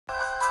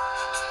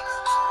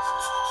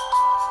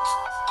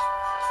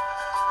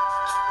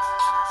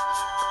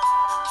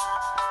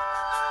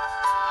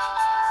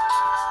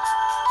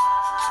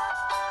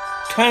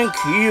Thank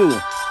you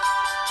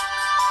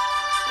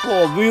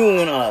for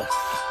viewing us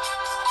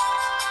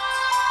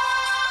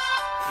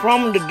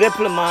from the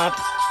Diplomat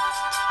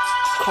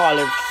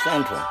College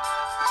Center,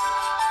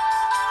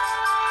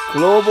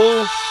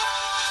 Global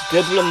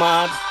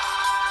Diplomat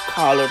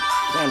College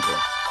Center,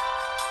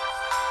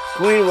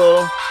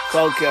 Greenville,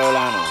 South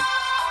Carolina.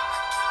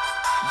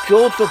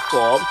 Joseph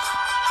Forbes,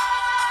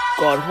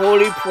 God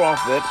Holy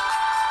Prophet,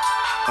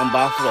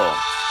 Ambassador,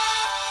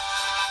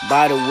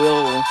 by the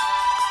will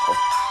of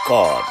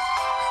God.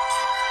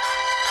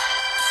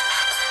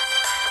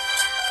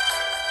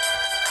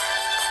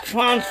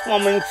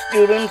 Transforming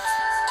students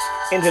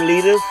into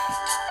leaders,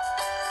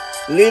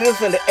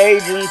 leaders and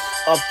agents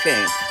of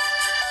change.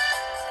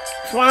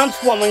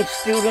 Transforming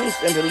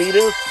students into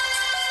leaders,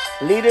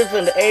 leaders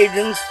and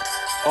agents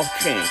of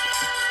change.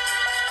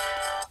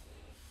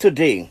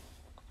 Today,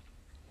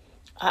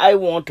 I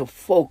want to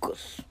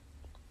focus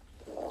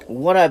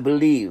what I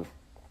believe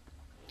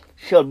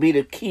shall be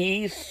the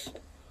keys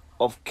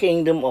of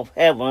kingdom of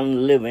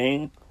heaven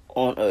living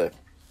on earth.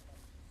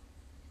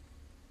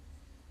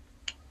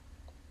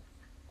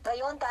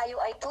 Ngayon tayo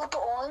ay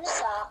tutuon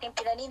sa aking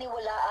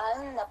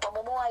pinaniniwalaan na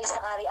pamumuhay sa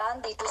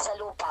kaharian dito sa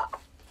lupa.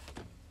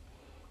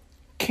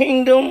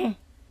 Kingdom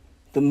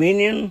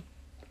Dominion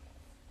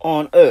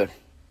on Earth,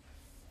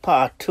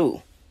 Part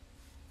 2.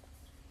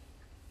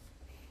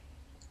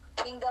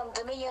 Kingdom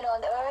Dominion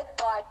on Earth,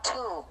 Part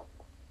 2.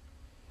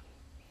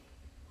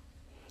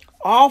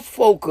 Our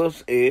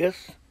focus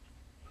is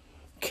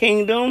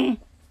Kingdom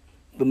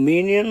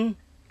Dominion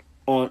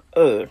on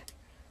Earth,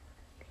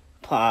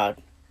 Part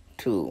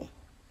 2.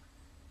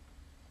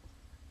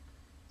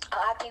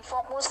 Ang ating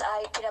focus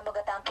ay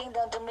pinamagatang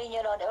Kingdom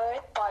Dominion on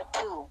Earth, Part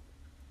 2.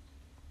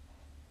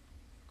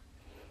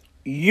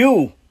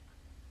 You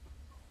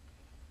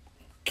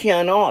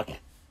cannot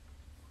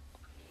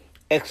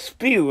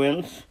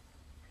experience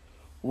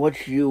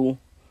what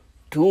you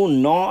do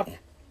not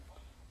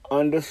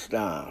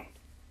understand.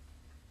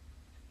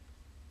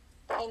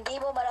 Hindi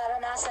mo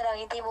mararanasan ang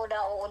hindi mo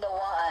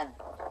nauunawaan.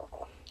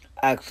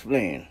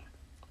 Explain.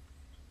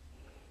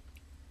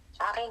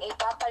 Aking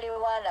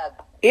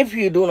ipapaliwanag. If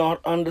you do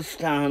not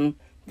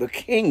understand the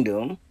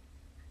kingdom,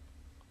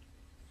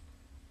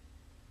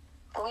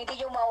 kung hindi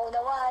nyo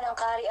maunawaan ang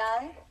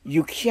kaharian,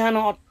 you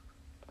cannot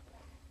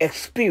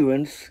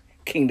experience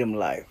kingdom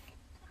life.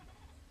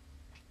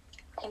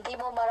 Hindi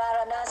mo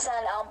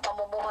mararanasan ang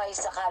pamumuhay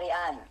sa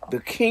kaharian. The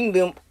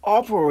kingdom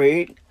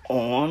operate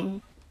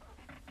on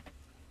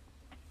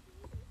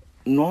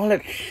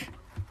knowledge.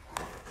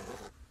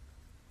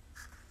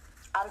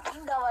 Ang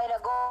kingdom ay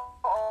nag-operate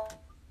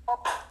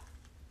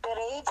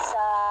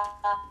sa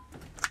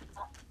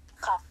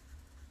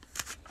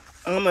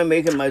Am I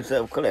making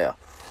myself clear?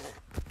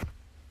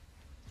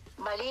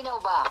 Malinaw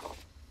ba?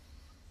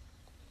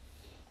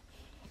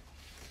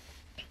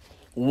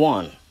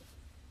 1.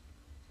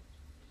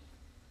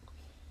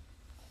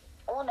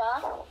 Una.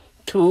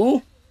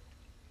 2.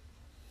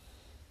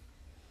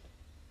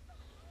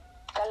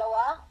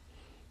 Dalawa.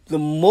 The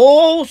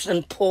most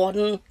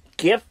important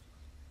gift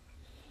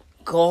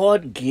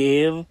God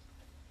gave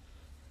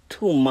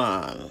to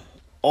man,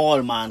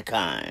 all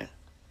mankind,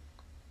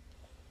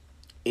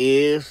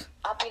 is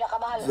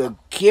the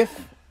gift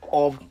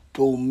of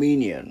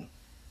dominion.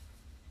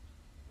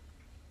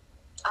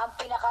 Ang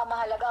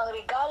pinakamahalagang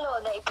regalo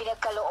na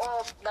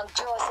ipinagkaloob ng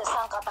Diyos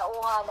sa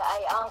sangkatauhan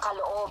ay ang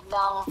kaloob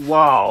ng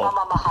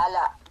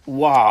pamamahala.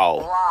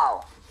 Wow.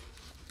 Wow.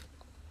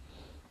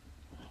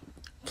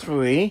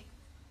 3.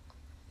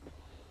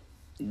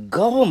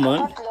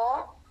 Government.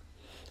 Tatlo.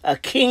 A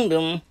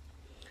kingdom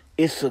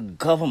is a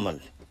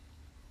government.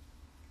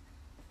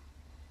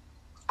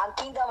 Ang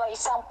kingdom ay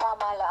isang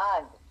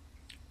pamahalaan.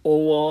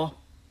 Over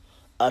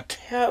a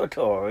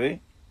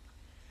territory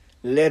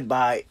led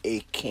by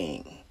a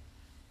king.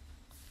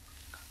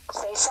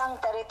 Sa isang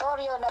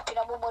teritoryo na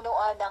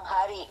pinamumunuan ng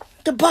hari.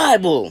 The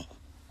Bible.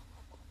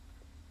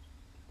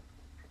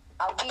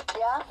 Ang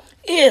Biblia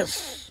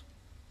is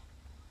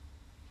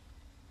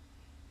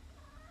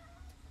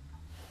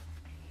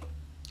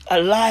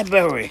a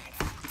library.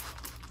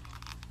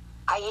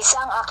 Ay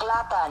isang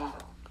aklatan.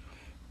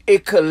 A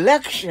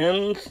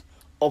collection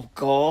of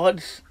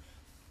God's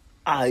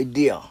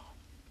idea.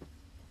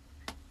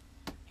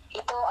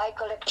 Ito ay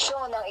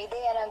koleksyon ng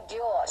ideya ng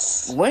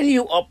Diyos. When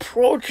you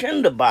approach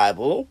in the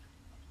Bible,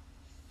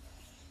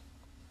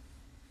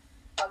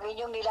 pag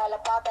inyong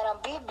nilalapatan ang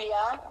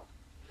Biblia,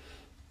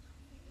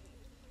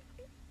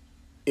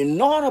 you're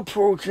not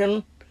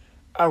approaching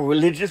a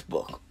religious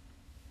book.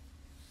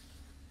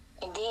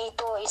 Hindi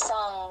ito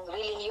isang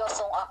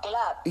relihiyosong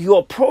aklat.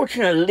 You're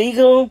approaching a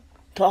legal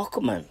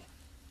document.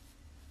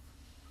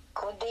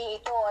 Kundi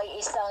ito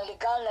ay isang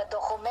legal na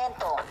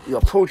dokumento.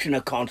 You're approaching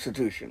a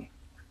constitution.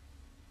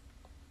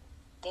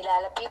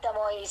 Nilalapitan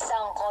mo ay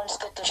isang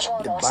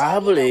konstitusyon. The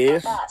Bible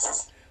is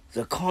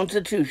the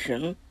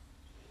constitution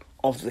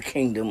of the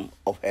kingdom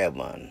of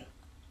heaven.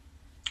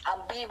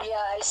 Ang Biblia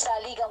ay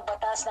saligang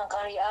batas ng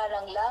kaharian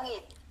ng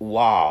langit.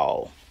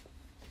 Wow.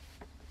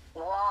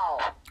 Wow.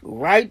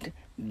 Right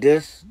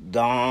this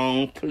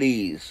down,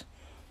 please.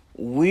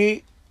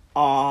 We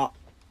are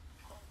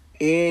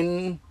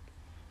in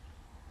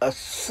a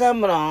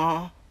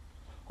seminar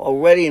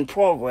already in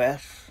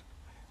progress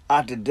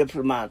at the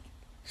Diplomat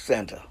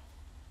Center.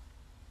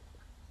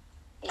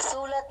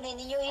 Isulat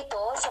ninyo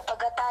ito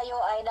sapagkat tayo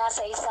ay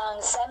nasa isang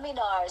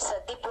seminar sa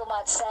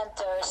Diplomat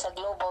Center sa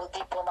Global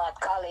Diplomat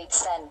College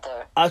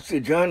Center. As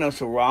you join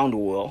us around the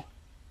world,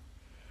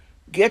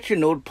 get your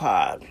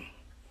notepad,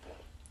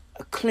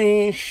 a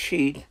clean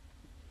sheet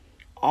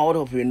out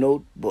of your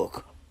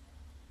notebook.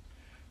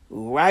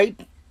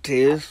 Write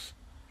this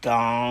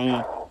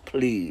down,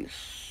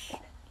 please.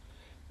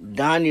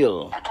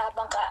 Daniel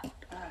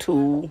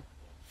 2:44.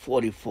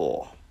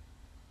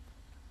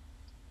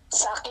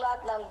 Sa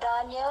aklat ng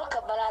Daniel,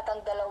 kabanatang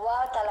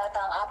 2,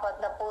 talatang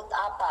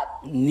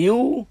 44.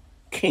 New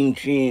King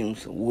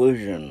James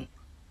Version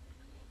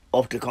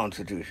of the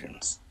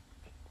Constitution.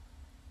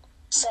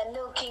 Sa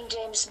New King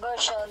James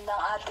Version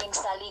ng ating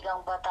saligang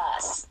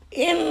batas.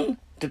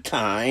 In the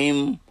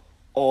time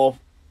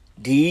of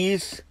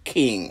these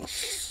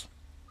kings.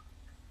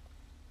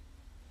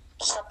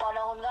 Sa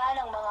panahon nga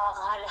ng mga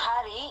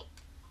hari,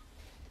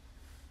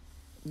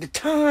 the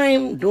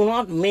time do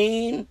not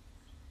mean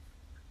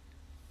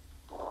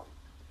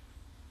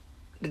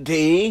the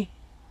day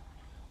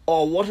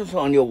or what is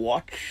on your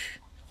watch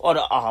or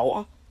the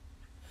hour.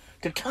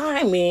 The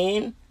time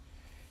means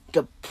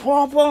the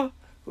proper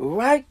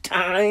right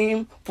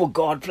time for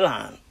God's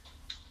plan.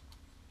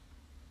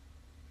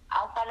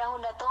 Ang panahon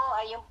na to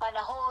ay yung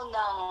panahon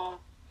ng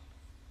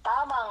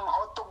tamang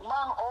o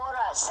tugmang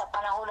oras sa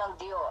panahon ng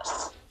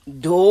Diyos.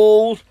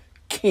 Those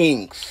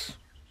kings.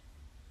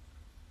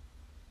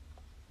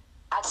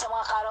 At sa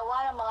mga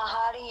karawan ng mga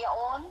hari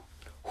yaon.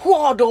 Who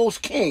are those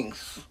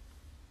kings?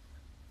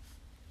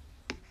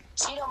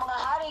 Sino mga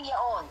haring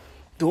yaon?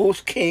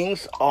 Those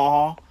kings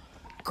are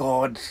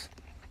God's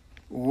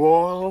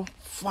royal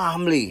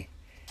family,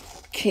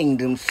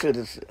 kingdom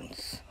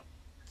citizens.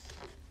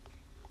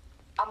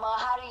 Ang mga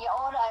hari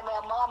yaon ay may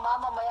mga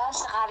mamamayan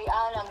sa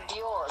kaharian ng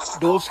Diyos.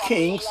 Those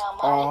kings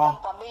are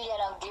pamilya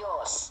ng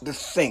Diyos. The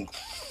saints,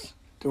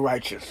 the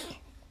righteous.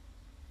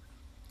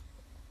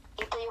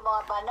 Ito yung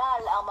mga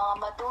banal, ang mga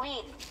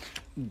matuwid.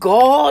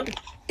 God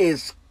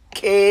is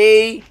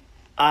K-I-N-G,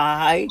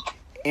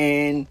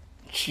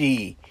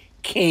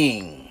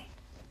 King.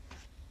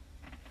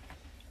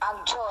 Ang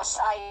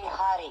Diyos ay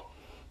hari.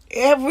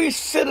 Every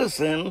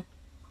citizen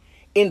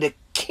in the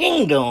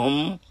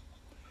kingdom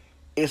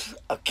is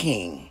a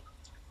king.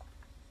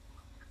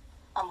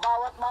 Ang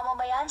bawat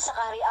mamamayan sa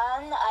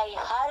kaharian ay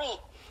hari.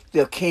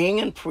 They're king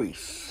and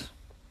priest.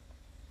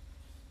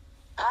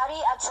 Hari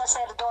at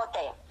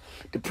saserdote.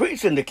 The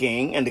priest and the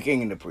king and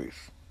the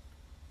priest.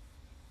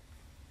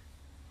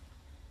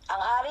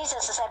 Ang hari sa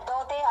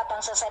saserdote at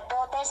ang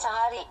saserdote sa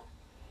hari.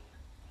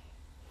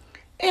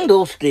 In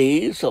those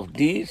days of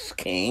these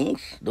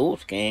kings,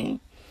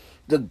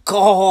 the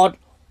God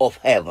of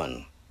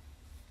heaven.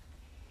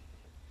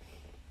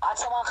 At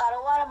sa mga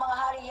karawan ng mga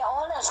hari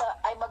yaon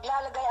ay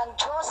maglalagay ang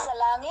Diyos sa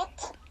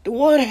langit. The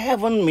word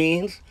heaven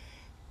means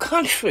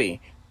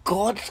country,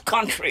 God's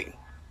country.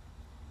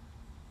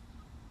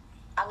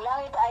 Ang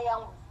langit ay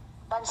ang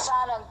bansa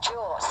ng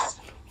Diyos.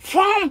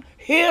 From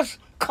his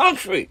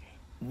country.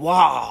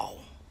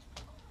 Wow.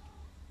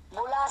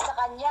 Mula sa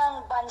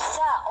kanyang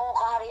bansa o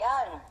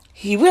kaharian.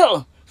 He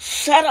will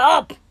set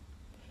up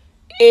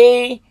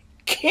a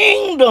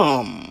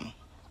kingdom.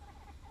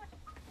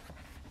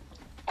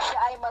 Siya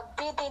ay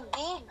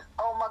magtitindig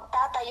o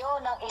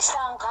magtatayo ng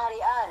isang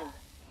kaharian.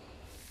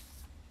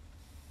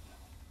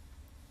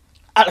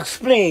 I'll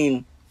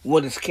explain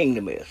what his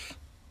kingdom is.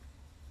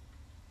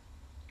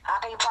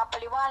 Aking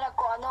papaliwanag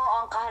ko ano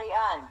ang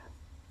kaharian.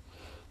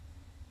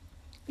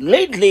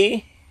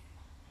 Lately,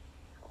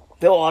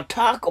 there are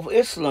talk of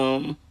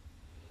Islam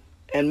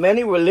and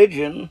many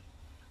religions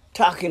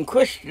talking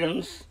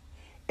Christians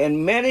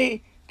and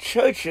many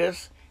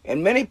churches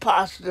and many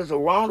pastors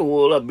around the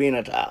world are being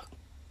attacked.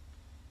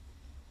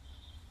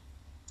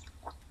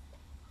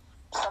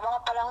 Sa mga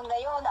panahon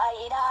ngayon ay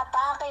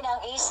inaatake ng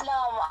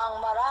Islam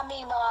ang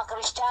maraming mga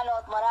Kristiyano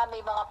at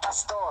maraming mga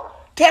pastor.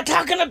 They're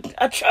attacking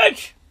a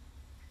church.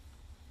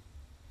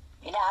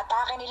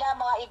 Inaatake nila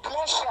mga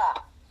iglesia.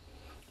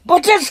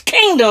 But this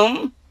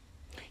kingdom,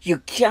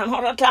 you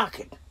cannot attack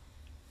it.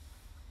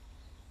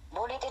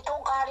 Ngunit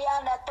itong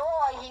kaharian na to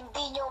ay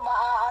hindi nyo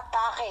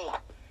maaatake.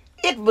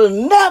 It will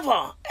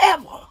never,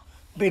 ever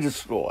be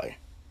destroyed.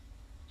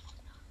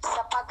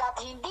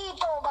 Sapagkat hindi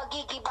ito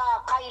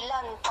magigiba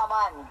kailan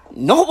paman.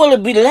 Nor will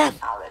it be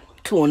left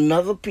to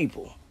another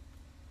people.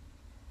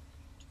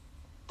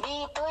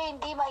 Dito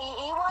hindi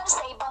maiiwan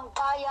sa ibang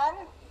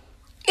bayan.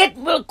 It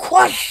will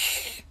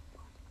crush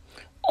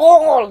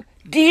all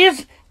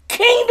these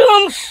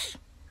kingdoms.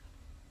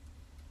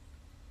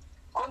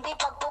 Kundi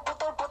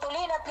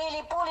pagpuputol-putulin at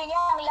lilipulin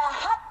niya ang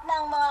lahat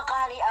ng mga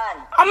kaharian.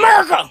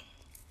 America.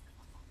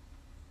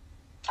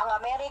 Ang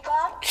Amerika.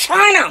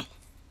 China.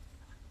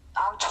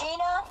 Ang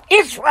China.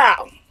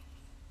 Israel.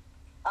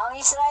 Ang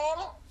Israel.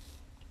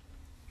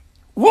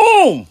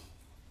 Rome.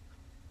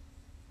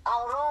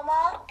 ang Roma,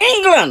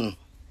 England,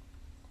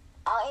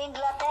 ang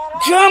Inglaterra,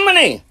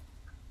 Germany,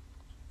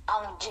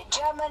 ang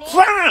Germany,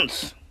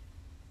 France,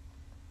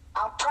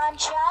 ang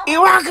Pransya,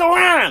 Iraq,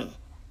 Iran,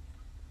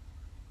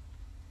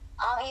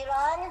 ang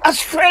Iran,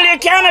 Australia,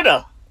 Canada,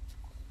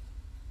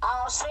 ang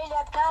Australia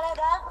at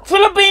Canada,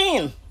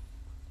 Philippines,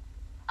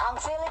 ang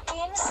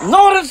Philippines,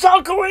 North and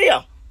South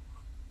Korea.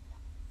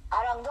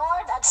 at ang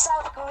North at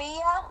South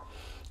Korea,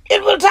 It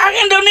will take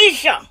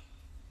Indonesia.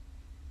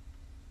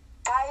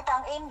 kahit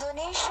ang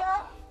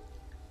Indonesia,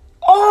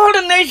 All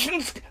the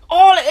nations,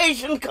 all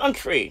Asian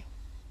countries.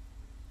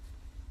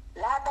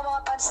 lahat ng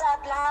mga bansa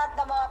at lahat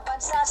ng mga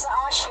bansa sa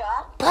Asia,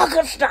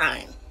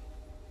 Pakistan,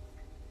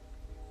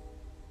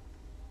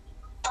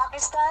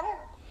 Pakistan,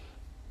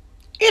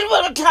 it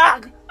will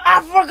attack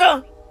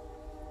Africa,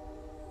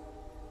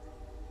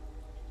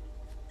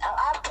 ang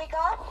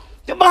Africa,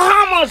 the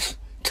Bahamas,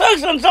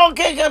 Turks and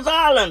Caicos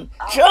Island,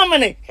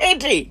 Germany,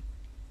 Haiti,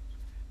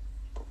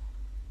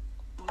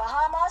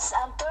 Bahamas,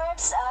 ang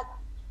Turks at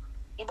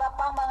iba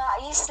pang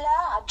mga isla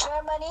at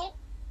Germany,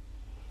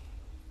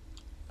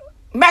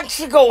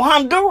 Mexico,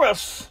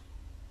 Honduras,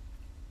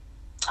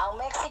 ang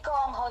Mexico,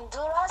 ang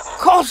Honduras,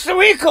 Costa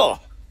Rica,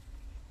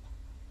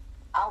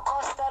 ang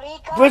Costa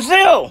Rica,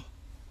 Brazil,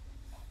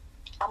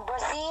 ang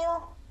Brazil,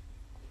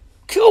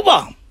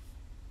 Cuba,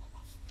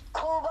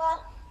 Cuba,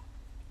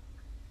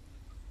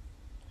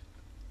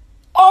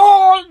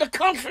 all the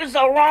countries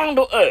around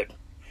the earth.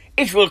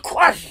 It will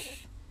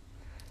crush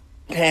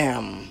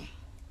them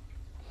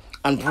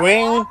and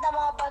bring lahat ng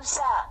mga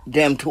bansa,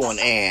 them to an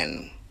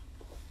end.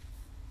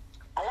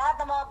 lahat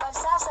ng mga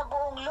bansa sa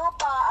buong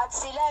lupa at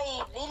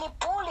sila'y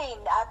lilipulin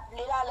at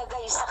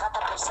nilalagay sa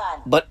katapusan.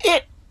 But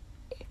it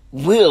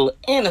will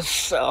in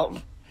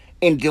itself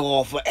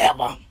endure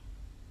forever.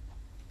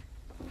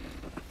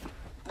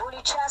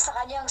 Ngunit siya sa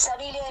kanyang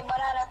sarili ay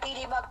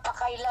mananatili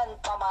magpakailan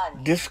paman.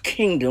 This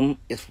kingdom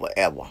is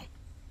forever.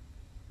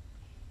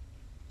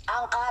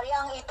 Ang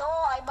karyang ito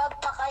ay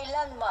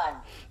magpakailanman.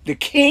 The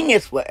king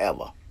is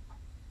forever.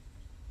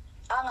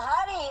 Ang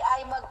hari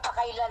ay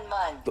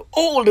magpakailanman. The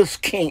oldest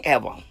king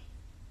ever.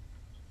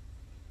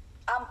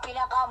 Ang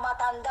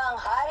pinakamatandang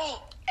hari,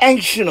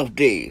 Ancient of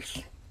days.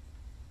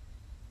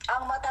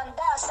 ang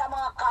matanda sa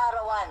mga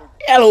kaarawan,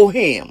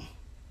 Elohim.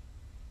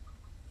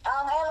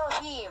 ang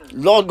Elohim,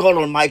 Lord God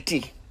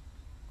Almighty.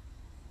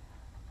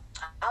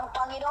 ang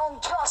Panginoong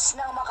Diyos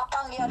ng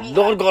makapangyarihan,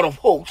 Lord God of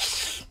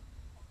hosts.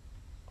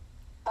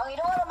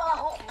 Panginoon ng mga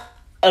hukbo,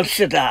 El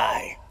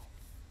Shaddai.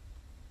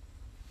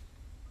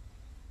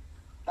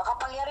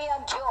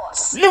 makapangyarihan Diyos.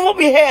 Lift up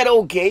your head,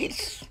 O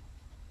gates.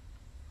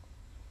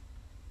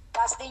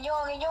 Taas ninyo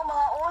ang inyong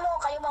mga ulo,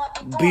 kayong mga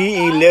Be ye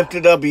pintuan,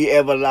 lifted up, ye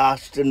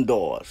everlasting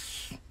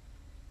doors.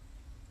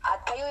 at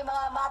kayo'y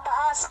mga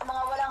mataas,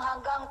 mga walang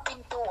hanggang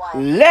pintuan.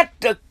 Let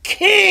the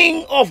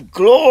King of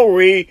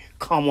glory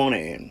come on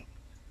in.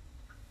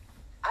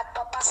 At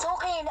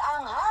papasukin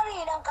ang hari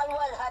ng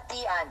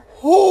kaluwalhatian.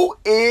 Who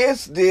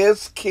is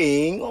this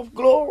King of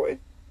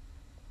glory?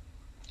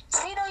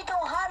 Sino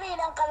itong hari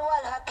ng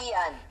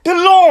kaluwalhatian? The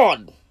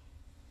Lord,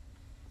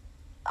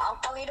 Ang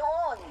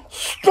Panginoon,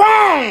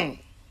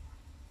 strong,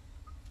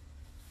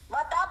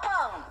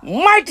 matapang,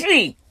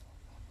 mighty,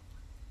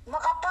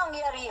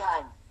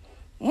 makapangyarihan.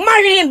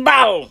 mighty in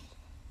battle.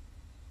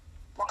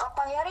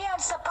 Makapangyarihan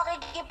sa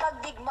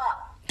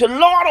pakikipagdigma. The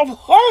Lord of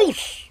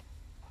hosts,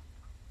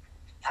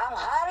 Ang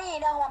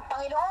hari ng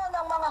Panginoon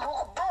ng mga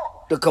hukbo.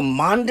 the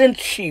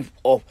commander-in-chief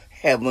of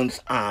heaven's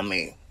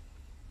army.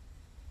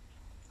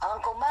 Ang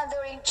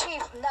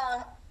commander-in-chief ng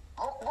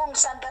hukbong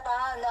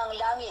sandatahan ng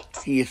langit.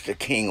 He is the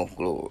King of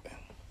glory.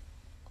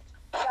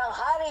 Siyang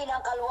hari ng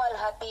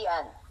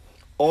kaluwalhatian.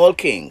 All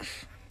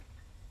kings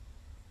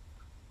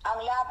Ang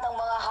lahat ng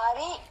mga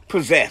hari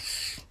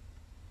possess.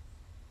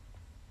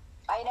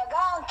 ay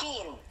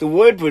nag-aangkin. The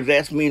word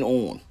possess means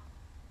own.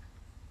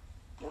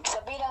 Ibig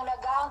sabihin ng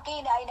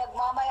nag-aangkin ay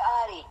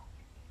nagmamay-ari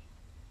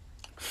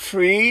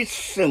Three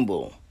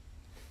symbol.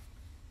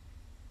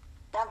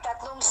 ng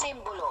tatlong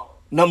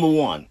simbolo. Number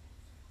one,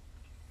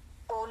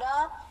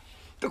 Una,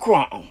 the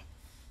crown.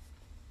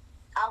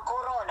 ang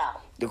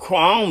korona. The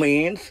crown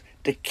means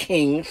the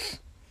king's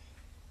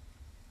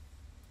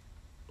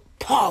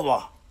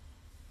power.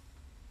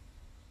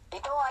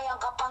 Ito ay ang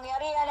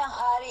kapangyarihan ng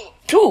hari.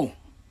 Two,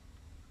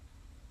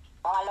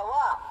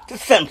 Pangalawa, the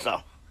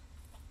censer.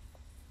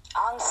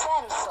 ang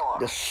sensor.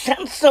 The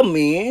censer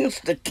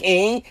means the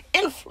king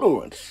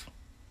influence.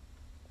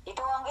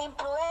 Ito ang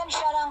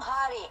impluensya ng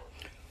hari.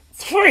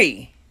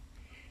 Three,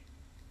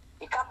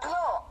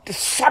 Ikatlo, the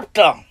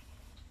scepter.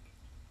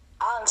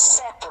 ang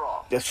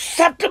setro. The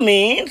scepter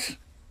means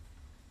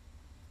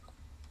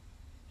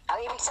Ang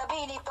ibig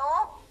sabihin nito,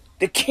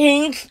 the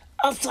king's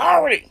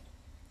authority.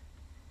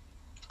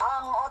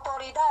 ang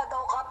otoridad o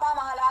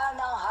kapamahalaan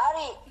ng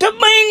hari.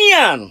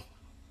 Dominion.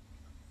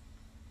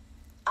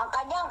 Ang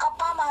kanyang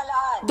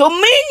kapamahalaan.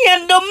 Dominion,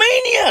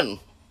 dominion.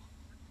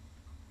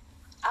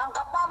 Ang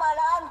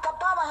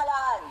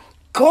kapamahalaan.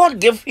 God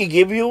he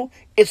give you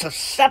is a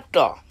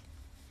scepter.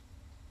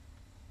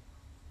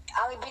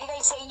 Ang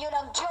ibigay sa inyo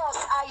ng Diyos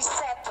ay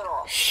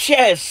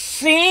share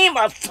same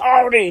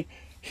authority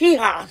He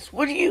has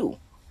with you.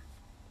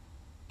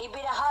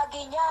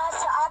 Ibinahagi niya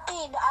sa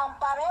atin ang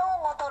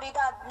parehong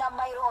otoridad na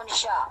mayroon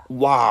siya.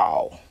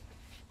 Wow.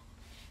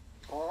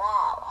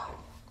 Wow.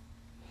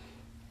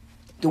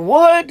 The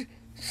word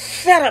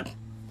set up,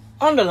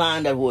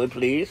 underline that word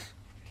please.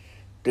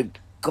 The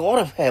God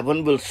of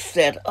heaven will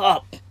set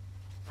up.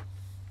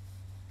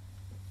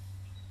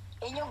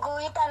 Inyong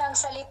guhitan ang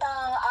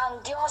salitang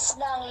ang Diyos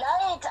ng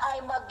langit ay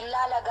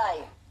maglalagay.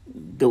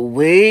 The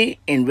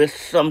way in which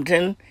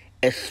something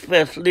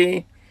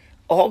especially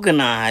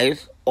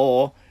organized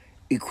or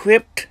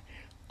equipped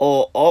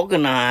or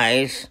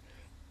organized,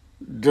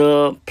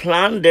 the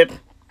planned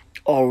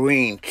or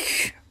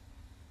arranged.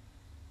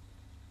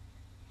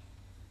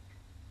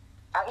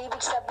 Ang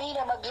ibig sabihin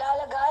na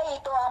maglalagay,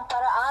 ito ang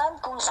paraan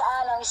kung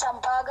saan ang isang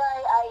bagay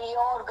ay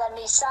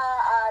iorganisa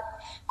at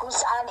kung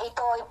saan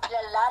ito ay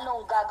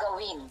pinalalong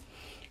gagawin.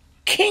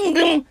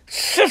 Kingdom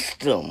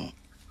system.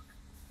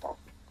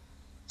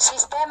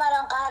 Sistema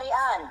ng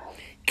kaharian.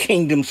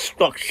 Kingdom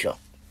structure.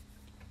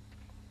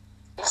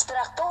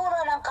 Istruktura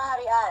ng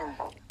kaharian.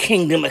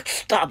 Kingdom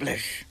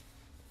established.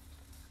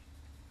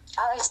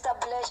 Ang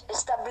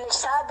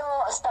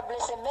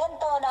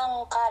establishmento ng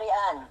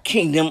kaharian.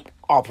 Kingdom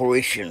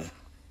operation.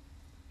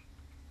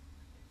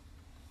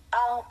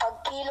 Ang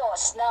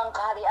pagkilos ng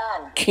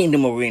kaharian.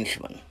 Kingdom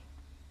arrangement.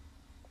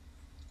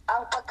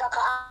 Ang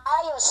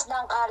pagkakaayos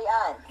ng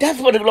kaharian. That's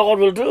what the Lord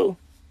will do.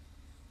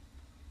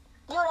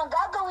 Yun ang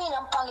gagawin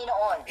ng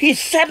Panginoon. He's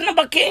setting up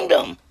a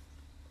kingdom.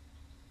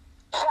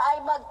 Siya ay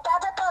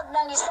magtatatag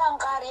ng isang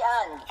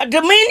kaharian. A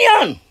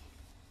dominion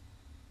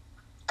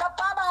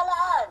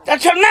Kapamahalaan that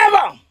shall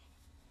never,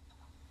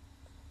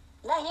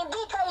 na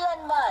hindi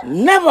kailanman,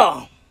 never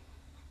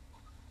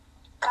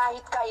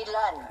kahit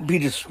kailan, be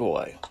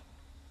destroyed.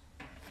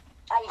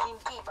 ay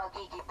hindi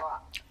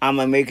magigiba.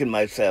 Am I making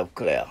myself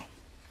clear?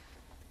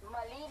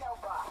 Malinaw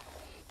ba?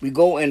 We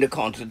go in the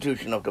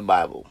Constitution of the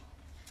Bible.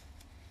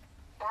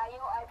 Tayo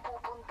ay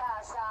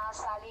pupunta sa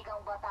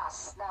saligang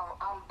batas ng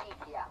ang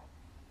Biblia.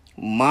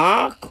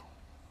 Mark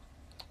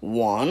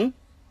 1,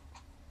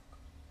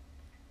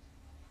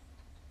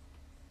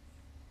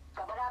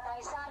 Kabanatang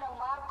 1 ng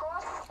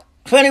Marcos,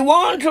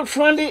 21 to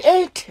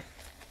 28.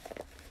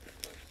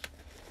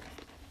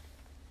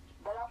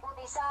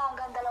 21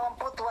 hanggang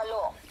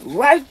 28.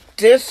 Write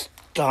this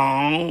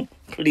down,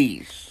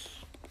 please.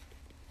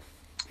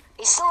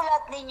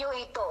 Isulat ninyo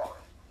ito.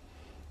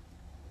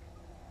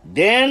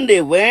 Then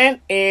they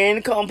went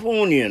in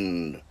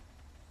communion,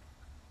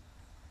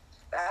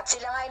 At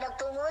sila nga ay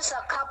nagtungo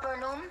sa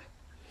Capernaum.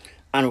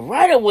 and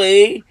right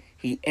away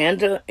he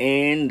entered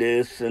in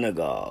the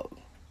synagogue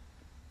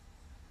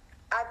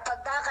At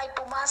pagdakay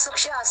pumasok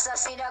siya sa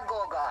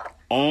sinagoga.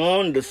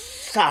 on the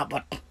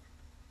Sabbath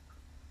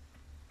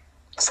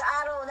Sa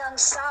araw ng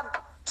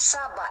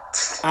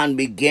Sabat. and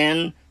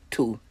began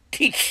to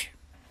teach.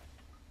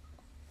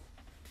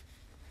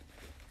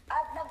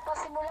 At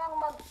nagpasimulang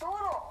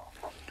magturo.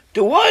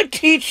 The word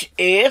teach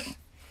is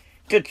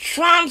to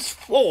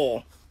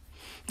transfer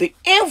the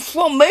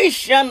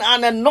information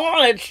and the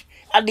knowledge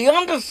and the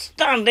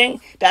understanding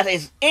that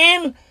is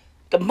in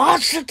the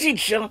master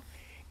teacher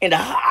in the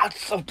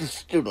hearts of the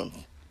student.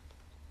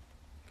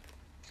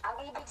 Ang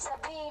ibig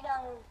sabihin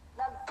ng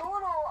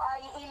nagturo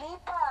ay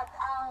ilipat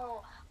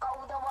ang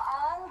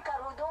kaunawaan,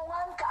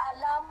 karunungan,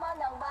 kaalaman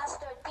ng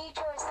master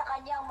teacher sa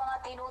kanyang mga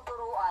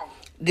tinuturuan.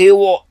 They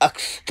were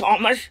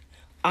astonished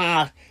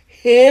at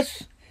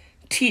his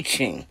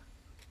teaching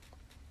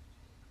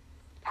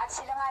At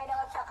sila nga ay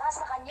nagtaka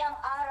sa kanyang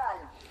aral.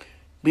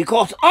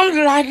 because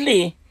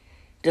unlikely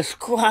the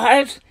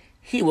scribes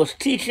he was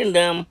teaching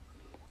them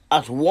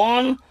as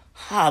one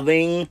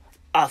having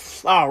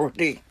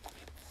authority.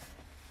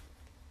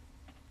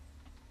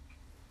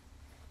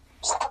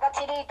 Sapagkat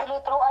sila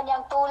tinuturuan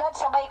niyang tulad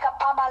sa may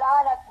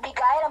kapamalaan at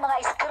bigay ng mga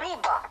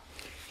eskriba.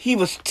 He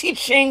was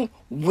teaching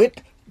with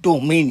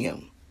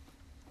dominion.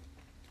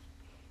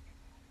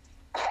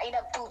 Siya ay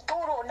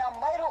nagtuturo na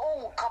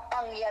mayroong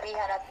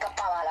kapangyarihan at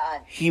kapamalaan.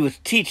 He was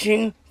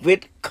teaching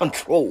with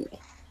control.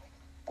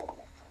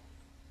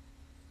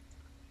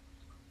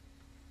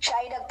 Siya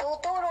ay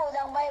nagtuturo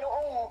ng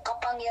mayroong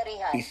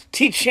kapangyarihan. He's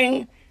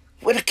teaching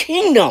with a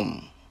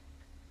kingdom,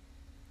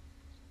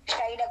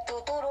 Siya ay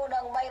nagtuturo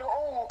ng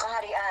mayroong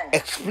kaharian.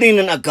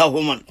 explaining a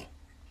government.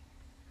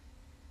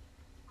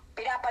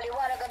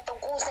 Pinapaliwanag ang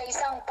tungkol sa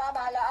isang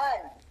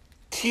pamahalaan.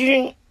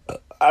 Teaching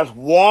as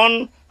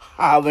one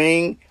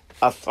having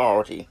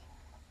authority.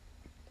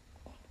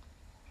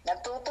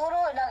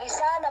 Nagtuturo ng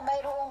isa na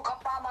mayroong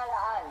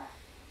kapamahalaan.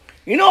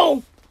 You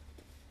know,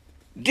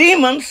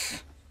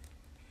 demons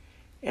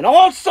and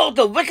all sorts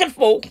of wicked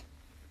folk,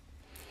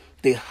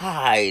 they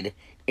hide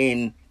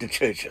in the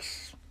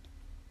churches.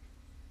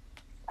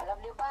 Alam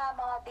niyo ba,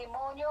 mga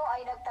demonyo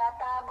ay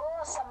nagtatago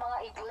sa mga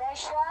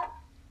iglesia?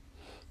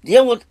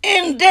 There was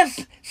in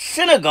this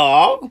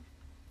synagogue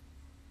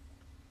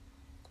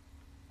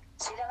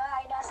Sila nga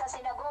ay nasa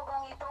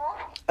sinagogang ito.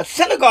 a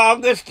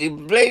synagogue is the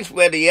place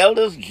where the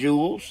elders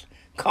Jews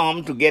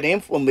come to get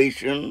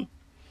information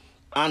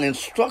and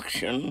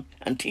instruction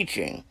and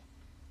teaching.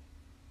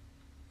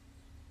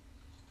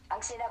 Ang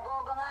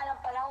sinagoga nga ng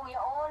panahong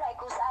yaon ay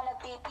kung saan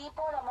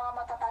nagtitipo ng mga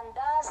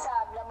matatanda sa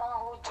ng mga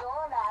Hudyo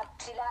na at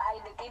sila ay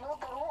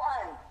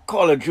tinuturuan.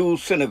 Called a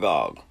Jews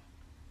synagogue.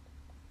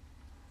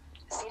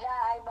 Sila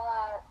ay mga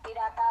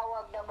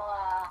tinatawag na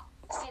mga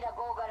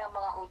sinagoga ng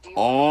mga Hudyo.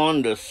 On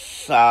the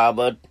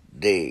Sabbath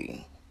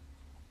day.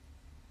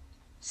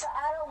 Sa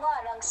araw nga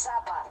ng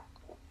Sabat.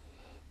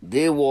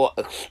 They were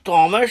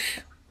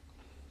astonished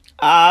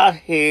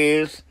at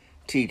his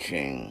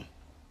teaching.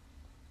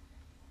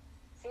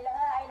 Sila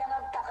nga ay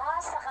nangagtaka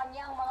sa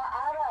kanyang mga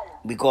aral.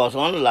 Because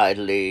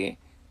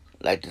unlikely,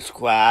 like the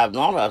scribe,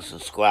 not as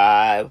a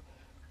scribe,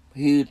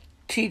 his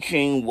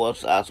teaching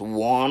was as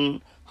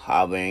one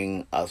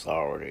having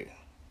authority.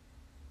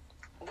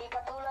 Hindi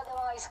katulad ng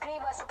mga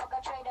eskriba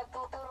sapagkat siya'y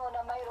nagtuturo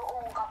na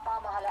mayroong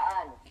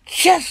kapamahalaan.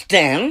 Just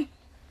then,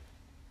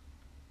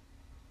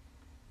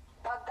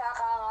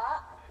 Pagtaka nga,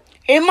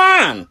 a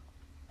man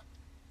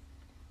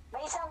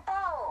may isang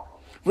tao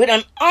with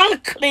an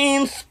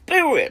unclean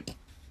spirit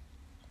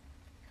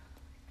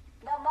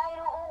na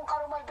mayroong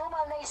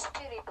karumaldumal na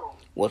espiritu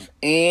was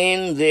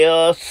in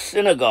their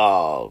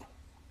synagogue.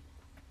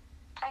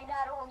 ay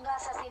naroon nga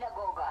sa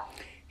sinagoga.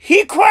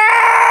 He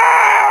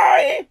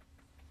cried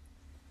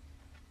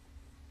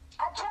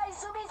At siya'y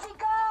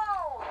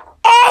sumisigaw!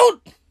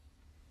 out,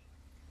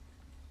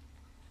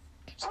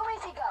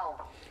 Sumisigaw!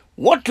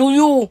 "What do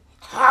you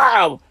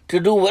have to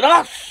do with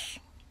us,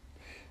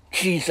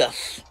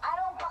 Jesus?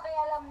 Anong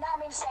pakialam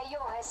namin sa iyo,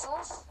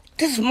 Jesus?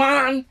 This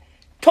man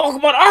talk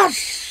about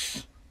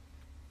us."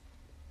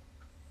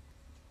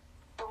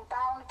 Itong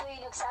taong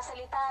ito'y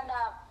nagsasalita na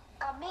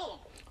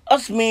kami.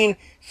 Us mean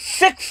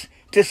 6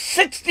 to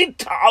 60,000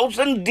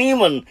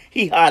 demon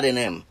he had in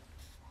him.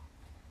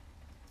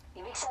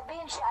 Ibig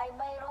sabihin siya ay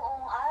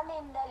mayroong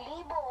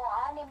 6,000 o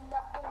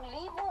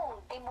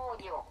 60,000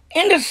 demonyo.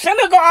 In the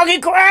synagogue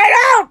he cried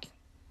out,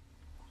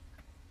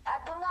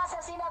 At doon nga sa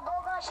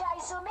sinagoga siya ay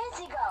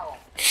sumisigaw.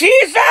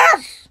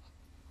 "Jesus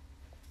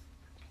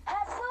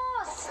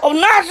Jesus! of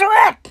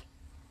Nazareth,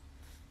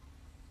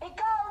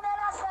 Ikaw na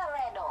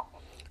Nazareno!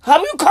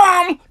 have you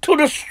come to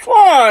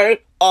destroy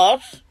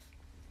us?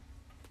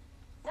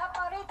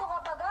 Naparito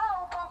ka ba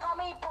upang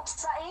kami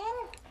puksain?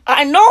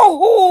 I know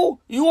who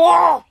you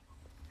are,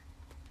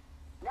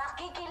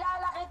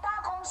 Nakikilala kita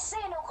kung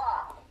sino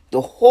ka.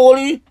 the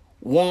Holy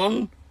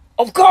One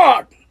of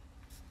God."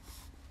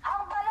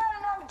 Ang banal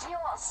ng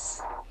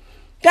Diyos.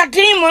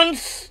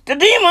 The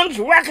demons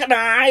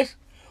recognized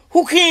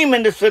who came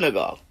in the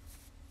synagogue.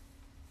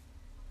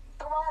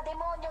 Itong mga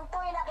demonyong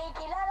to'y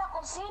nakikilala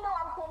kung sino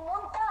ang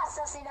pumunta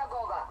sa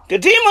sinagoga.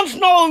 The demons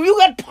know if you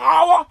got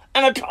power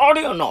and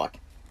authority or not.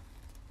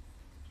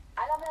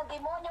 Alam ng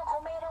demonyo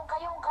kung meron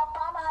kayong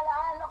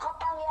kapamahalaan o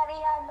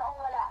kapangyarihan o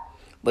wala.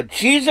 But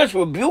Jesus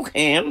rebuked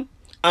him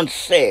and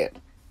said,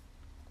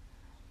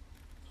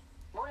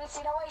 Ngunit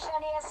sinaway siya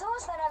ni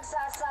Jesus na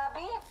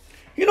nagsasabi,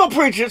 you know,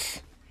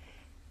 preachers,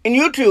 in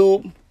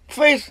YouTube,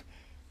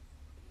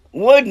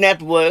 Word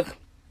Network,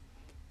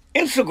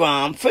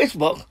 Instagram,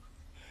 Facebook,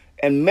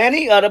 and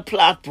many other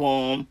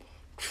platforms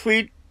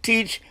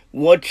teach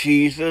what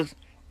Jesus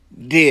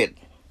did.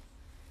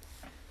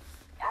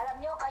 alam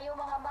nyo kayo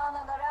mga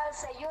mangangaral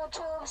sa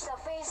YouTube, sa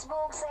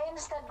Facebook, sa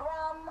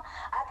Instagram,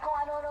 at kung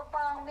ano-ano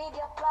pang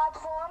media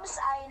platforms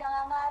ay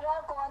nangangaral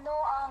kung ano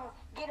ang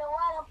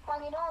ginawa ng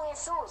Panginoong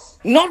Jesus.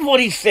 Not what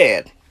he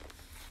said.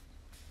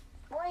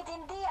 Ngunit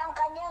hindi ang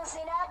kanyang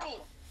sinabi.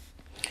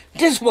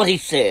 This is what he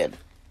said.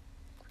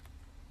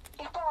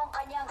 Ito ang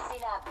kanyang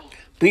sinabi.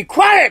 Be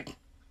quiet.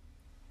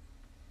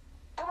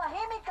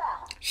 Tumahimik ka.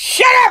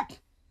 Shut up.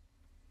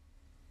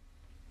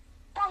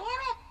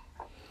 Tahimik.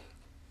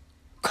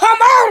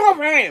 Come out of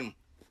him.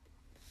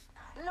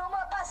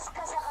 Lumabas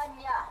ka sa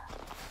kanya.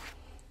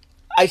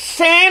 I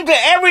say to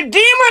every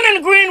demon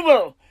in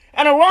Greenville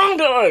and around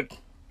the earth,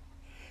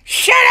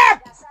 shut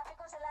up. Sabi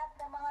ko sa lahat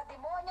ng mga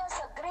demonyo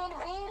sa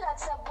Greenville at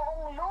sa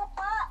buong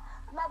lupa,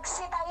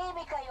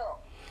 magsitahimik kayo.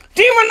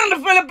 Demon in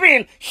the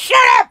Philippines,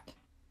 shut up.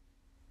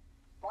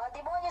 Mga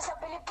demonyo sa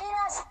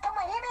Pilipinas,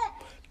 tumahimik.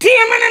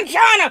 Demon in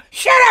China,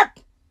 shut up.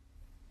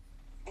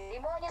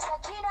 Demonyo sa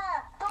China,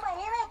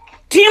 tumahimik.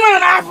 Demon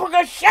in Africa,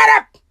 shut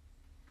up.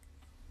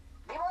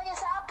 Demonyo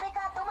sa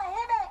Africa,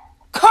 tumahimik.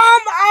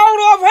 Come out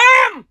of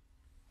him.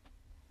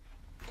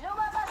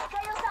 Lumabas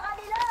kayo sa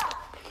kanila.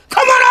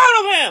 Come on out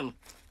of him.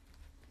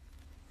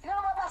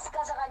 Lumabas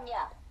ka sa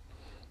kanya.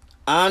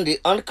 And the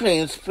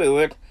unclean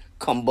spirit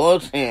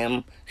convulsed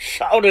him,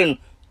 shouting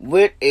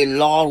with a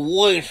loud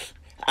voice,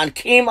 and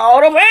came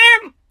out of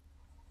him.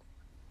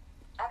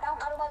 At ang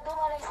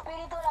karumaldumal na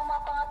espiritu ng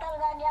mapangatal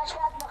nga niya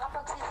siya at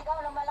makapagsisigaw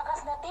ng malakas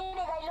na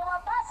tinig ay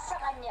lumabas sa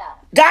kanya.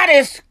 That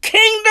is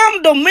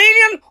kingdom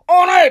dominion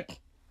on earth.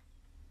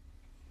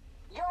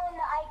 Yun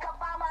ay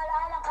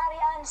kapamahalaan ng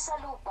kaharian sa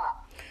lupa.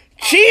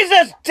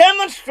 Jesus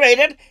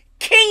demonstrated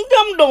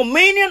kingdom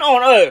dominion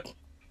on earth.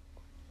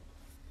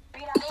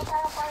 Pinakita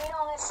ng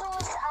Panginoong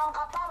Jesus ang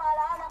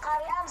kapamahalaan ng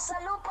kaharian sa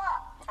lupa.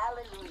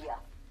 Hallelujah.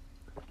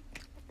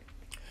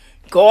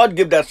 God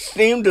give that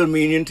same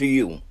dominion to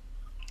you.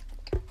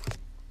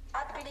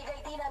 At binigay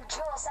din ng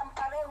Diyos ang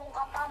parehong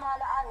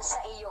kapamahalaan sa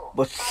iyo.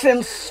 But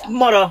sin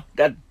smother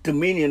that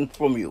dominion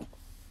from you.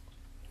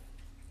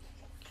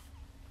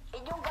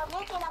 Inyong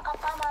gamitin ang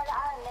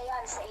kapamahalaan na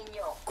yan sa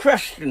inyo.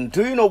 Question,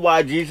 do you know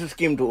why Jesus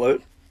came to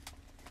earth?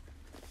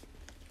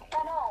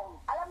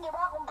 Tanong, alam niyo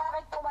ba kung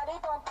bakit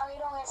pumarito ang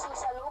Panginoong Yesus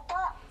sa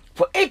lupa?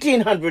 For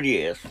 1800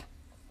 years,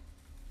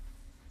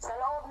 Sa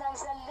loob ng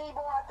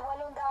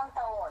 1,800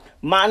 taon,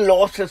 man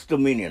lost his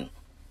dominion.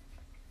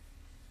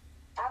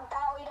 ang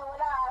tao'y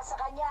nawala sa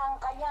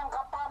kanyang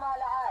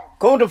kapamahalaan.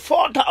 Going to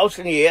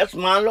 4,000 years,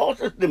 man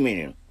lost his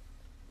dominion.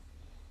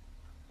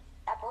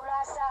 At mula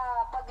sa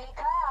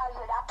paglikha,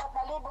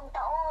 4,000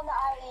 taon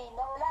ay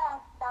nawala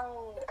ang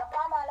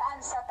kapamahalaan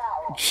sa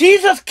tao.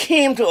 Jesus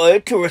came to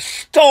earth to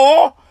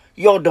restore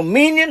your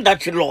dominion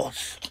that you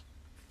lost.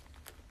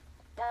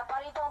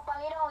 Naparito ang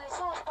Panginoong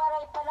Yesus para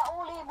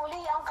ipanauli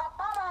muli ang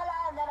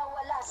kapamahalaan na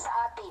nawala sa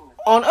atin.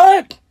 On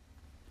earth,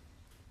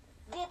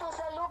 Dito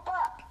sa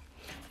lupa,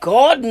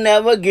 God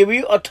never give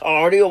you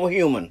authority over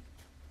human.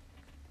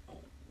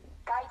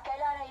 kahit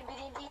kailan ay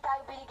hindi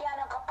tayo binigyan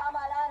ng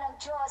kapamahalaan ng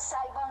Diyos sa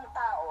ibang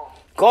tao.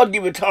 God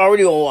give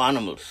authority over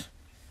animals,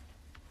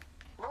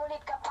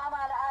 Ngunit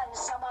kapamahalaan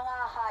sa mga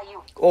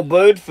hayop, or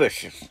bird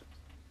fishes,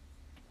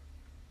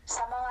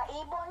 sa mga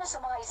ibon, sa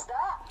mga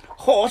isda,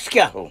 horse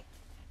cattle,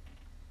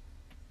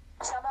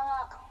 sa mga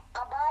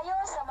kabayo,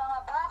 sa mga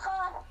baka,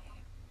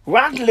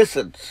 rat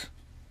lizards,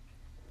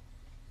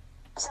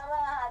 sa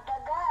mga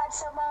daga at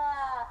sa mga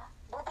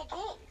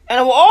butiki, and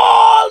over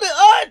all the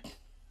earth.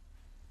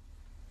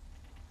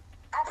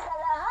 at sa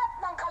lahat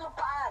ng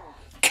kalupaan.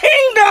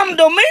 Kingdom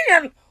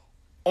dominion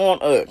on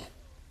earth.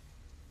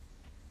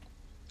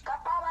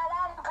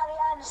 Kapamahalaan ng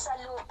kaharian sa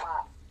lupa.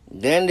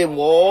 Then they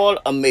were all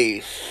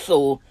amazed,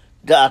 so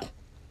that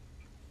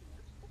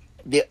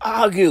they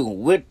argue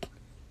with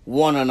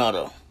one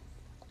another.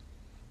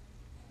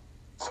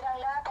 Silang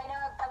lahat ay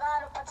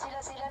nangagtagalog at sila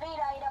rin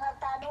ay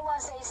nangagtanungan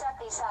sa isa't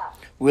isa.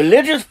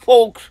 Religious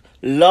folks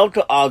love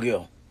to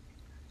argue.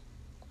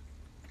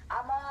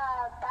 Ang mga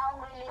taong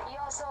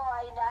religyoso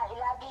ay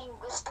laging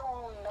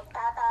gustong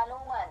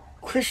nagtatanungan.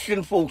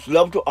 Christian folks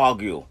love to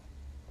argue.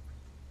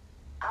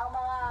 Ang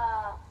mga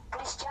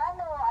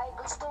Kristiyano ay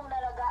gustong na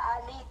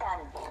nag-aalitan.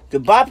 The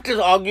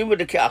Baptists argue with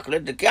the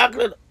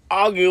Catholics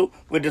argue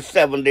with the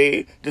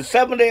Seventh-day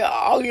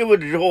argue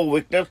with the Jehovah's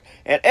Witness,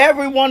 and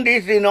every one of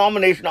these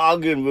denominations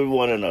arguing with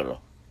one another.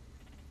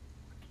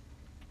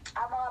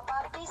 Ang mga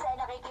Baptist ay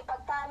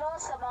nakikipagtalo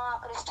sa mga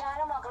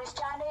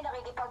Kristiyano ay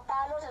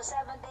nakikipagtalo sa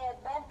Seventh-day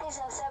Adventist,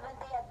 ang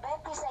Seventh-day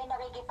Adventist ay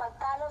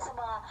nakikipagtalo sa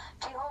mga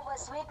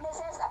Jehovah's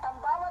Witnesses, at ang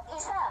bawat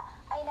isa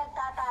ay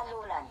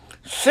nagtatalunan.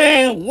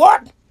 Saying,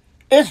 what?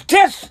 Is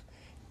this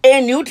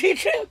a new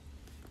teaching?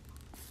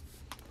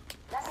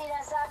 Na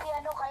sinasabi,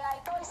 ano kaya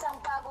ito, isang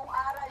bagong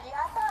aral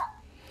yata?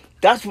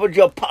 That's what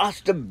your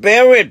pastor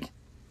buried.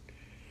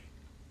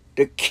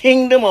 The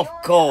kingdom of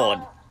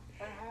God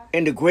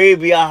in the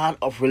graveyard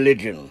of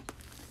religion.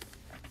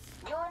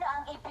 Yun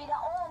ang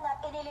ipinaon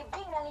at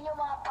inilibing ng inyong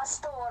mga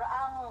pastor,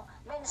 ang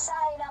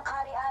mensahe ng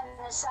kaharian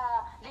sa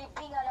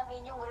libingan ng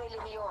inyong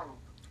relihiyon.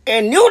 A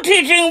new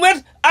teaching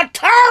with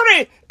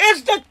authority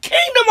is the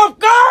kingdom of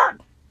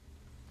God.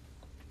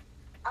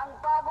 Ang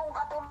bagong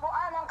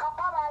katuruan ng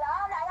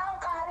kapamahalaan ay ang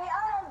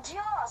kaharian ng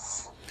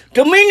Diyos.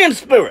 Dominion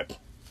spirit.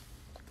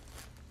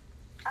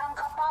 Ang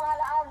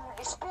kapamahalaan,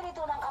 espiritu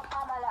ng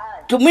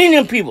kapamahalaan.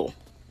 Dominion people.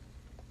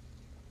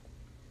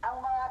 Ang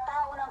mga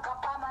tao ng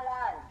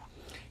kapamahalaan.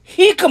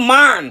 He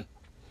command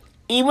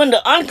even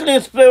the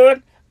unclean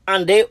spirit,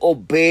 and they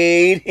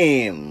obeyed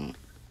him.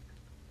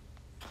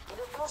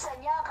 Inutusan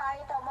niya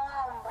kahit ang mga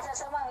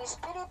masasamang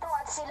espiritu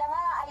at sila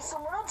nga ay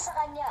sumunod sa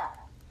kanya.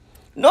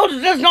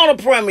 Notice this is not a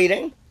prayer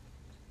meeting.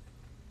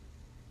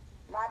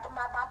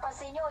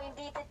 Mapapansin nyo,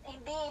 hindi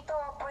ito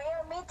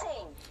prayer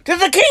meeting. This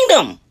is a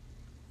kingdom.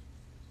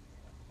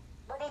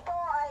 But ito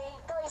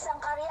isang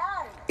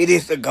kaharian. It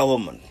is the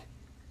government.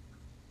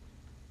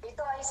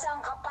 Ito ay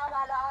isang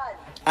kapamahalaan.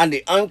 And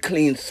the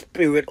unclean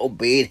spirit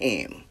obeyed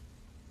him.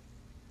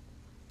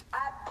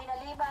 At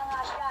pinalima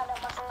nga siya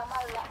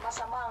ng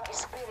masamang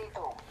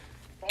espiritu.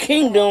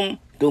 Kingdom,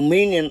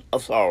 dominion,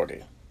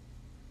 authority.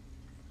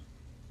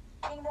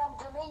 Kingdom,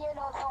 dominion,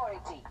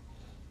 authority.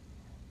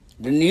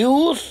 The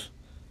news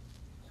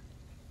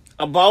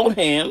about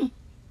him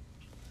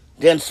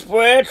then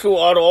spread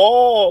throughout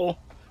all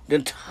the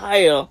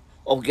entire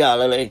of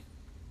Galilee.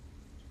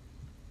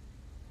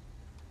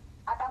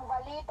 At ang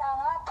balita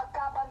nga,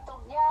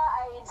 pagkabantog niya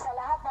ay sa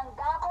lahat ng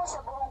dako sa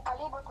buong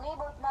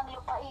palibot-libot ng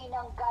lupain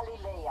ng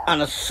Galilea.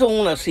 And as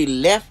soon as he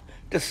left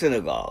the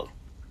synagogue,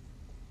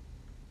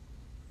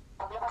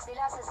 Paglabas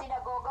nila sa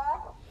sinagoga,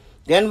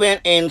 then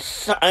went in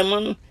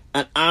Simon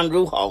and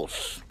Andrew's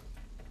house.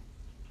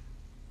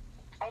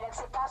 ay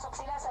nagsipasok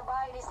sila sa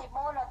bahay ni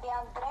Simon at ni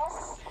Andres,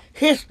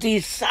 His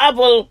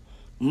disciple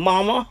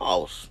mama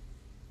house.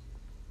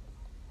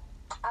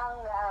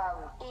 ang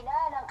ina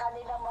ng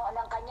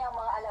kanyang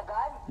mga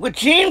alagad, With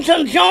James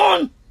and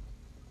John.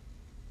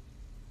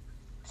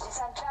 Si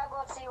Santiago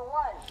at si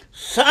Juan.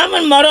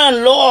 Simon's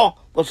mother-in-law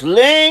was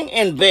laying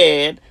in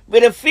bed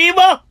with a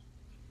fever.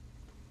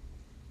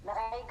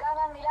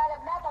 Nakahigangang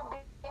nilalagnat ang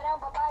birang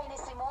babae ni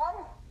Simon.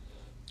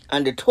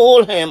 And they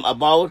told him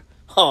about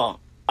her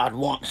at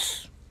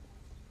once.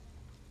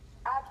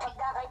 At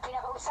pagdakay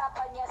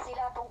pinakausapan niya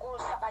sila tungkol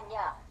sa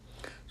kanya.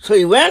 So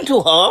he went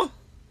to her,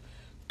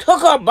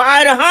 took her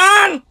by the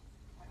hand,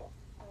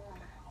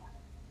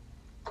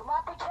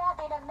 Tumapit siya,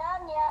 tinangnan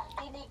niya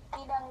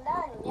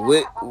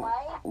sa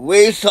kamay,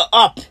 raised her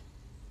up.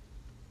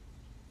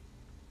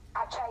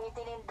 at siya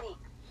itinindig.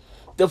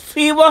 The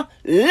fever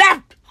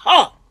left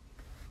her.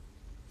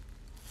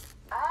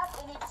 At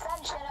inibsan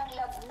siya ng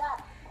lagnat.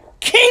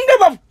 Kingdom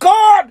of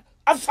God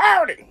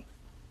authority.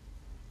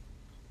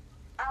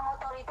 Ang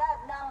otoridad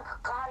ng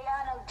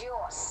kaharian ng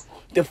Diyos.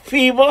 The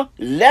fever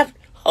left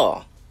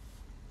her.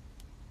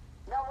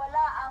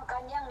 Nawala ang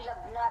kanyang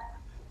lagnat.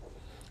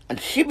 And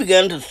she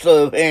began to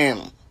serve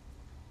him.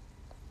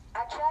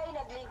 At siya ay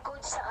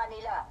naglingkod sa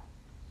kanila.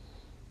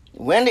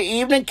 When the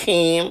evening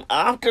came,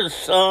 after the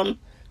sun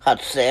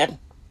had set,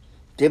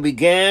 they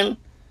began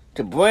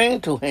to bring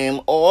to him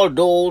all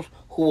those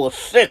who were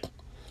sick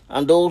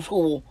and those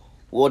who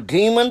were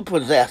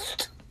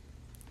demon-possessed.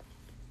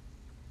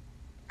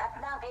 At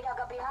nang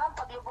kinagabihan,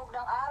 paglubog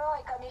ng araw,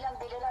 ay kanilang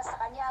dinala sa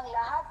kanya ang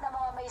lahat ng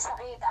mga may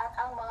sakit at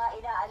ang mga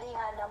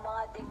inaalihan ng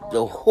mga demonyo.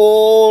 The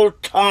whole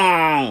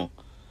town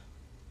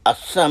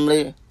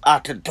assembly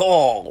at the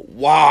door.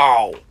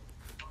 Wow!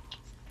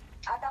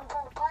 At ang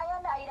buong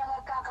bayan ay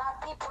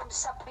nagkakatipon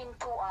sa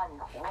pintuan.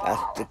 As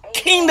Wow! the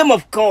kingdom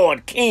of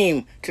God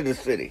came to the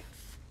city.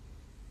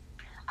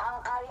 Ang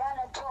kaharian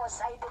ng Diyos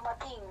ay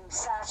dumating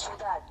sa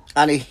syudad.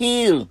 And he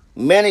healed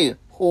many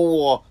who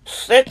were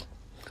sick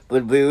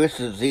with various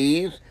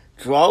disease,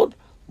 drought,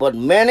 but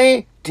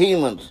many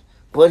demons.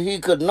 But he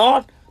could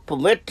not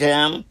permit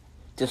them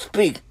to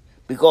speak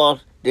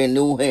because they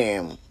knew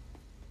him.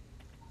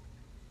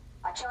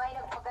 At siya ay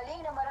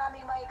nagpagaling ng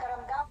maraming may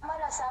karamdaman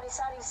na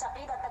sari-saring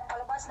sakit at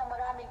nagpalabas ng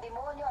maraming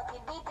demonyo at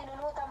hindi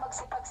tinulutang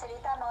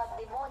magsipagsalita mga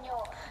demonyo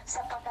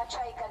sapagkat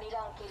siya ay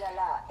kanilang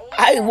kilala.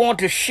 I want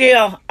to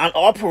share an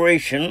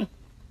operation,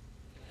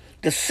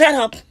 the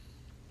setup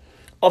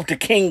of the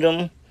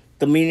kingdom,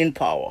 the meaning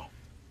power.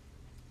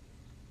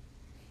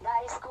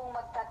 Nais kong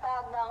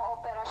magtatag ng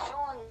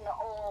operasyon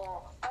o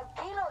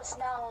pagkilos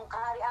ng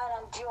kaharian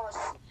ng Diyos.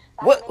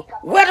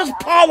 Where does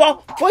power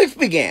first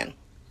begin?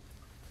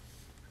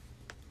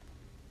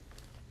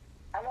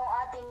 Ano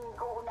ating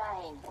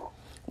uunahin?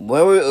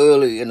 Very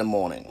early in the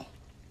morning.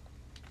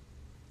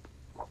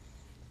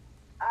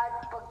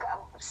 At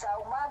sa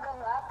umaga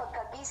nga,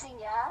 pagkagising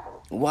niya,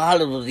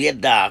 While it was yet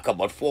dark,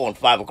 about 4 and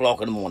 5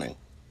 o'clock in the morning,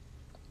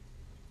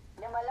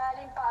 na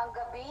malalim pa ang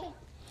gabi,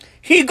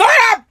 he got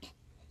up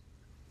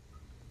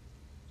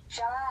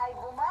siya nga ay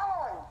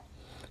bumangon.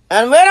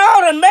 and went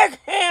out and made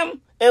him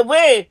a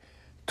way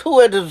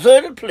to a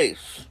deserted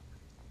place.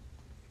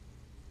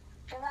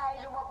 Siya nga ay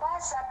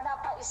lumabas at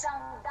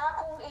napaisang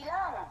dakong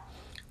ilang.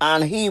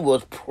 And he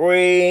was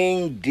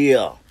praying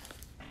there.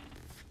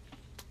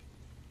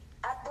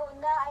 At doon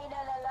na ay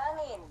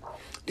nalalangin.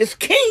 This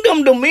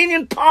kingdom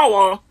dominion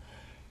power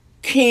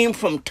came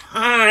from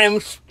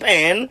time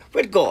spent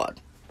with God.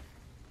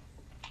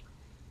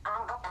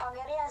 Ang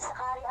kapangyarihan sa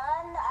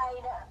kaharian ay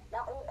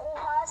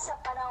nakukuha sa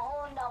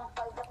panahon ng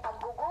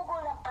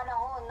paggugugol ng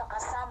panahon na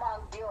kasama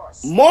ang Diyos.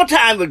 More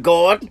time with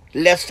God,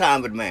 less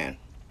time with man.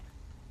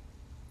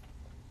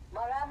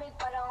 Maraming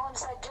panahon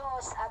sa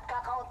Diyos at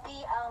kakaunti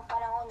ang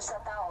panahon sa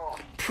tao.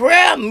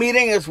 Prayer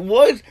meeting is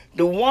worth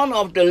the one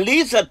of the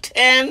least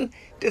attend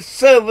the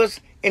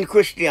service in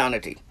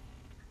Christianity.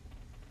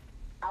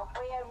 Ang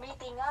prayer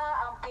meeting nga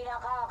ang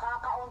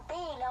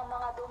pinakakakaunti ng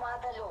mga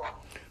dumadalo.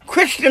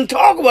 Christians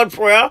talk about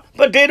prayer,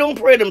 but they don't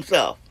pray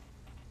themselves.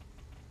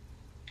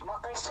 Mga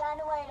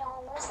Kristiyano ay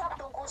nangungusap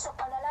tungkol sa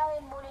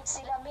panalangin, ngunit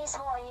sila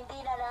mismo ay hindi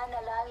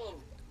nananalangin.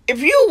 If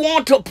you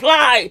want to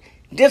apply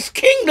this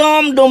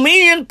kingdom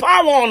dominion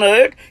power on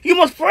earth, you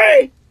must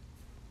pray.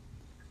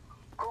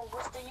 Kung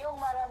gusto niyong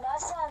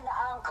maranasan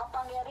ang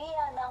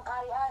kapangyarihan ng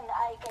kaharian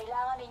ay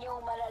kailangan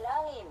ninyong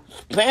manalangin.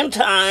 Spend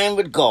time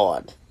with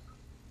God.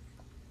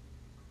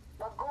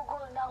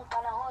 Maggugol ng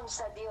panahon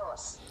sa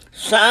Diyos.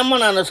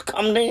 Simon and his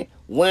company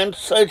went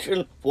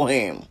searching for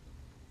him.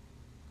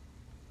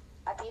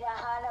 At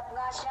hinahanap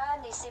nga siya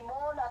ni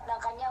Simon at ng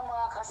kanyang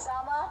mga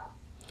kasama.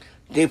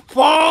 They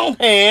found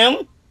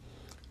him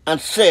and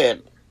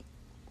said,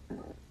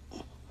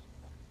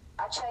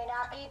 At siya'y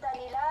nakita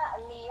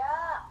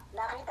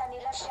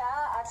nila siya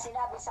at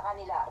sinabi sa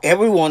kanila,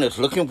 everyone is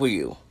looking for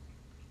you.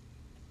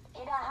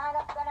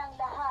 hinahanap ka ng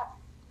lahat.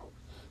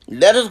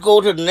 Let us go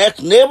to the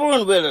next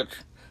neighboring village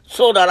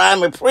so that I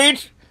may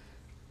preach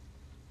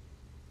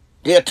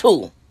there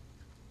too.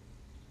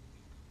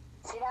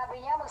 Sinabi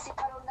niya,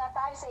 magsiparod na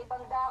tayo sa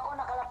ibang dako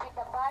na kalapit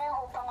na bayan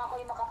upang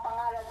ako'y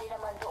makapangaral din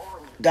naman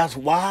doon. That's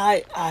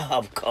why I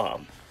have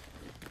come.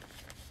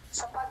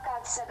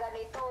 Sapagkat sa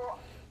ganito,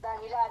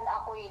 dahilan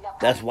ako'y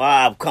That's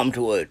why I've come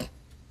to earth.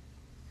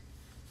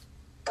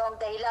 Ito ang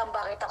dahilan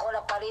bakit ako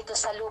naparito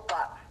sa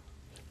lupa.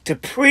 to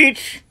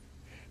preach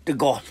the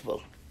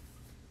gospel.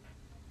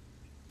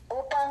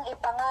 Upang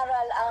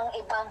ipangaral ang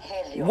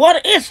ebanghelyo.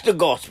 What is the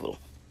gospel?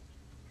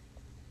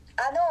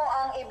 Ano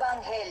ang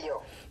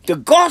ebanghelyo? The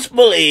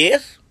gospel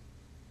is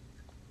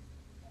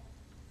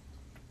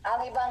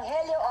Ang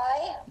ebanghelyo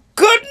ay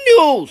good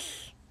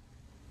news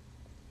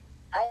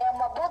ang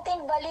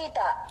mabuting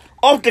balita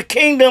of the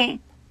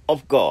kingdom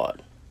of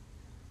God.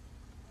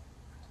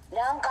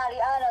 ng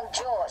kaharian ng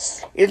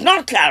Diyos. It's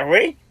not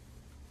Calvary.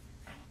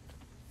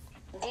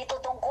 Dito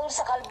tungkol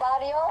sa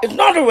Kalbaryo, It's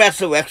not the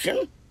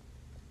resurrection.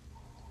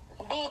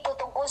 dito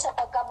tungkol sa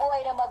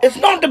pagkabuhay na It's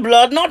not magaling, the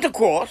blood, not the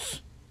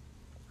cross.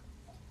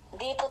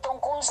 dito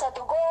tungkol sa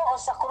dugo o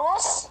sa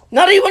krus,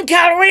 Not even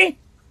Calvary.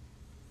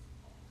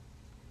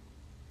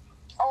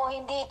 o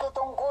hindi ito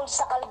tungkol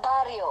sa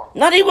Kalbaryo,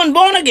 Not even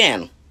born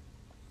again.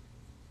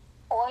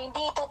 o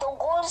hindi ito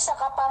tungkol sa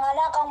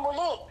kapanganakang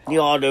muli. They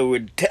are the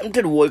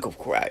redempted work of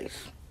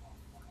Christ.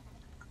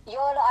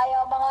 Yon ay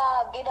ang mga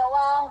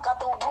ginawang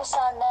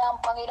katubusan ng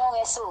Panginoong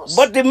Yesus.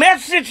 But the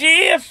message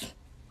is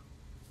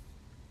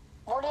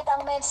Ngunit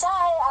ang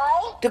mensahe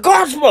ay the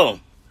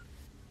gospel,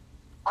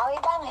 ang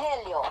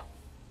ebanghelyo,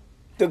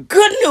 the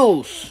good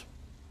news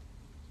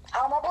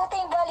ang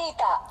mabuting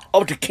balita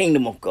of the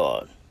kingdom of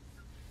God.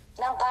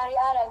 ng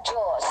kaharian ng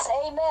Diyos.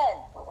 Amen.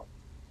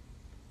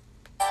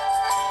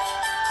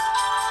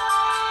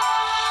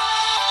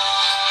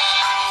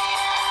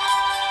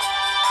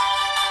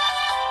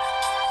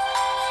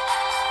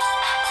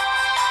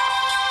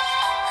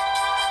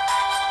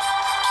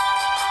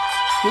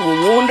 He was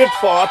wounded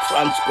for our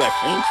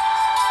transgression.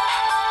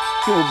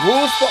 He was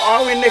bruised for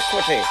our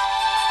iniquity.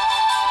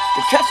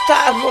 The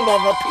chastisement of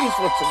our peace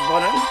was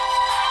upon him,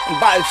 and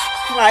by his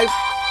stripes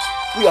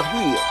we are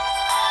healed.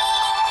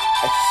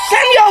 I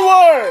send your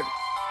word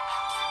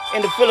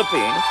in the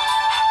Philippines.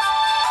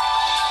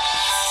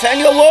 Send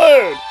your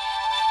word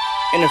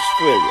in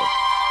Australia.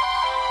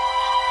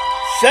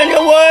 Send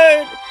your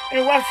word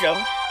in Russia.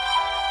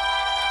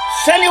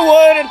 Send your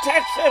word in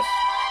Texas.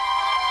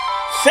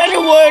 Send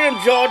your word in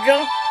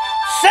Georgia.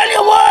 Send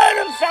your word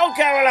in South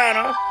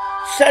Carolina.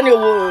 Send your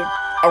word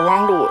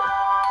around the world.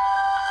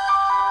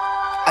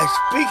 I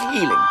speak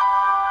healing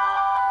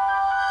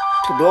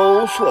to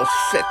those who are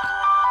sick,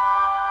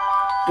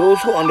 those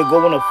who are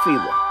undergoing a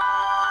fever.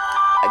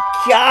 I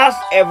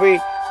cast every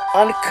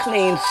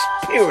unclean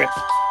spirit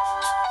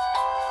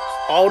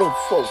out of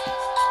folk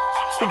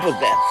who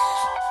possess.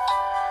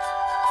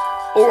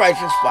 O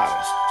righteous Father,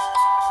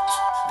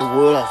 the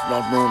world has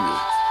not known you,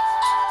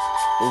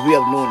 but we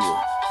have known you.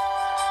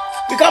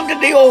 We come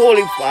today, O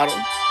Holy Father.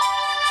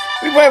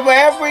 We pray for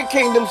every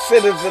kingdom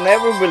citizen,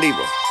 every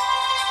believer.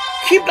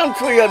 Keep them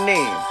through your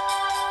name,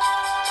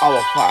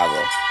 our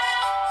Father,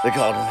 which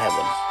art in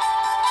heaven.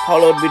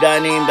 Hallowed be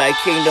thy name, thy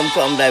kingdom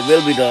come, thy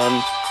will be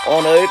done,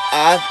 on earth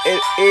as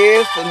it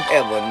is in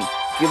heaven.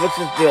 Give us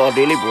this day our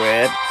daily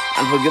bread,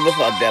 and forgive us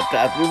our debts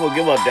as we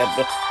forgive our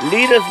debtors.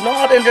 Lead us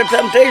not into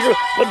temptation,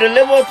 but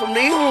deliver us from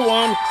the evil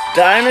one.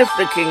 Thine is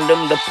the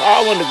kingdom, the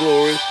power, and the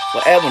glory,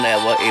 forever and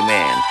ever.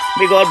 Amen.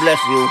 May God bless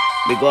you.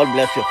 May God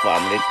bless your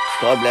family.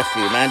 God bless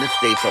the United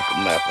States of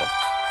America.